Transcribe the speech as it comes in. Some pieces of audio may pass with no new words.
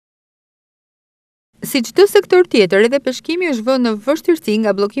Si çdo sektor tjetër, edhe peshkimi është vënë në vështirësi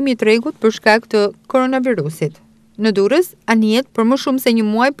nga bllokimi i tregut për shkak të koronavirusit. Në Durrës, anijet për më shumë se një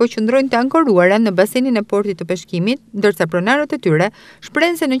muaj po qëndrojnë të ankoruara në basenin e portit të peshkimit, ndërsa pronarët e tyre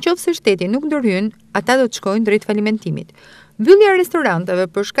shprehen se nëse shteti nuk ndërhyjnë, ata do të shkojnë drejt falimentimit. Mbyllja e restoranteve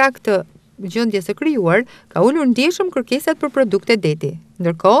për shkak të gjendjes së krijuar ka ulur ndjeshëm kërkesat për produkte deti,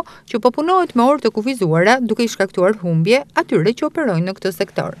 ndërkohë që po punohet me orë të kufizuara duke i shkaktuar humbje atyre që operojnë në këtë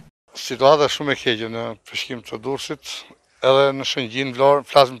sektor. Situata shumë e keqe në peshkim të Durrësit, edhe në Shëngjin, Vlorë,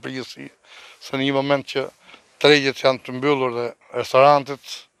 flasim përgjithësi, se në një moment që tregjet janë të mbyllur dhe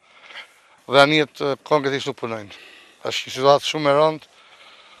restorantet dhe anijet konkretisht nuk punojnë. Është një situatë shumë e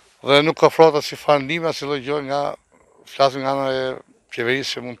rëndë dhe nuk ofrohet as si farë ndihmë as si lloj gjë nga flasim nga ana e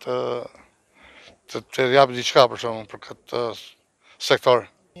qeverisë që mund të japë diçka për shkakun për këtë sektor.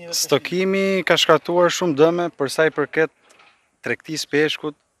 Stokimi ka shkaktuar shumë dëme për sa i përket tregtisë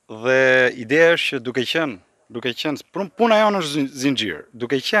peshkut. Dhe ideja është që duke qenë puna jonë është zinxhir,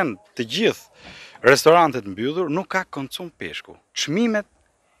 duke qenë të gjithë restorantet mbyllur, nuk ka konsum peshku. Çmimet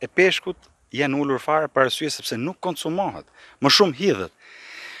e peshkut janë ulur fare për arsye sepse nuk konsumohet, më shumë hidhet.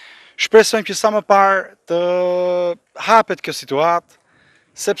 Shpresojmë që sa më parë të hapet kjo situatë,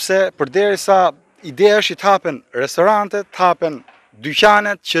 sepse përderisa ideja është që të hapen restorantet, të hapen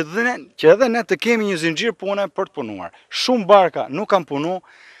dyqanet, që edhe ne të kemi një zinxhir pune për të punuar. Shumë barka nuk kanë punu.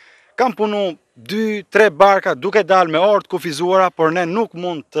 Kam punu 2-3 barka duke dalë me orë të kufizuara, por ne nuk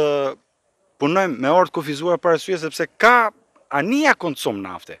mund të punojmë me orë të kufizuara për arsye sepse ka anija konsum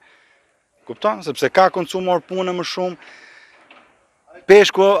nafte. Kupton? Sepse ka konsum orë pune më shumë.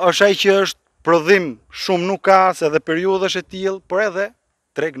 Peshku është ai që është prodhim shumë nuk ka, se edhe periudhë është e tillë, por edhe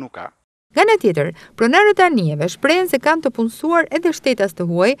treg nuk ka. Nga ana tjetër, pronarët e anijeve shprehen se kanë të punësuar edhe shtetas të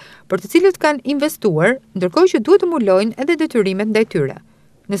huaj, për të cilët kanë investuar, ndërkohë që duhet të mbulojnë edhe detyrimet ndaj tyre.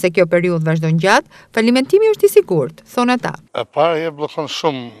 Nëse kjo periudhë vazhdon gjatë, falimentimi është i sigurt, thonë ata. E para e bllokon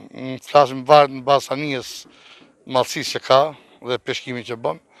shumë, flasim varet në bazë anijes, mallësisë që ka dhe peshkimit që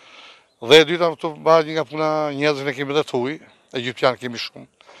bën. Dhe e dyta këtu varet nga puna njerëzve ne kemi dhe të huaj, egjiptian kemi shumë,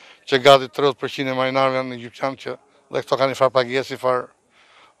 që gati 30% e marinarëve janë egjiptian që dhe këto kanë një farë pagesë, një farë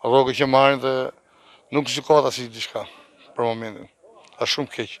rrogë që marrin dhe nuk shikohet asnjë diçka për momentin. Është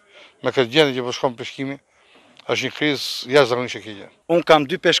shumë keq. Me këtë gjendje që po shkon peshkimi, është një krizë jashtëzakonisht e keqe. Unë kam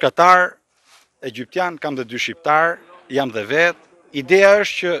 2 peshkatar egjiptian, kam dhe 2 shqiptar, jam dhe vet. Ideja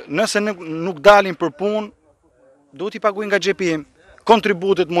është që nëse nuk dalin për punë, duhet i paguajnë nga xhepi im.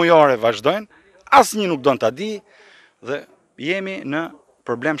 Kontributet mujore vazhdojnë, asnjë nuk don ta di dhe jemi në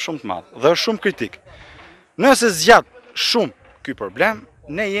problem shumë të madh dhe është shumë kritik. Nëse zgjat shumë ky problem,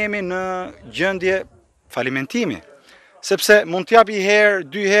 ne jemi në gjendje falimentimi, sepse mund të japi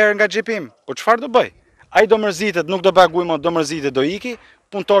 1-2 herë nga xhepi im, po çfarë do bëj? Ai do mërzitet, nuk do paguaj më, do mërzitet, do iki,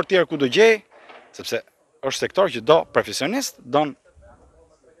 punëtor tjerë ku do gjej, sepse është sektor që do profesionist,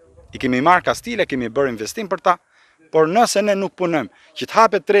 i kemi marrë kastile, kemi bërë investim për ta, por nëse ne nuk punojmë, që të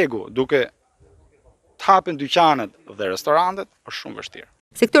hapet tregu duke të hapen dyqanet dhe restorantet, është shumë vështirë.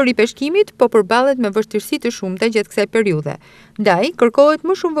 Sektori i peshkimit po përballet me vështirësi të shumta gjatë kësaj periudhe. Ndaj, kërkohet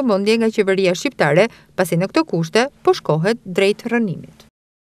më shumë vëmendje nga qeveria shqiptare, pasi në këto kushte po shkohet drejt rënimit.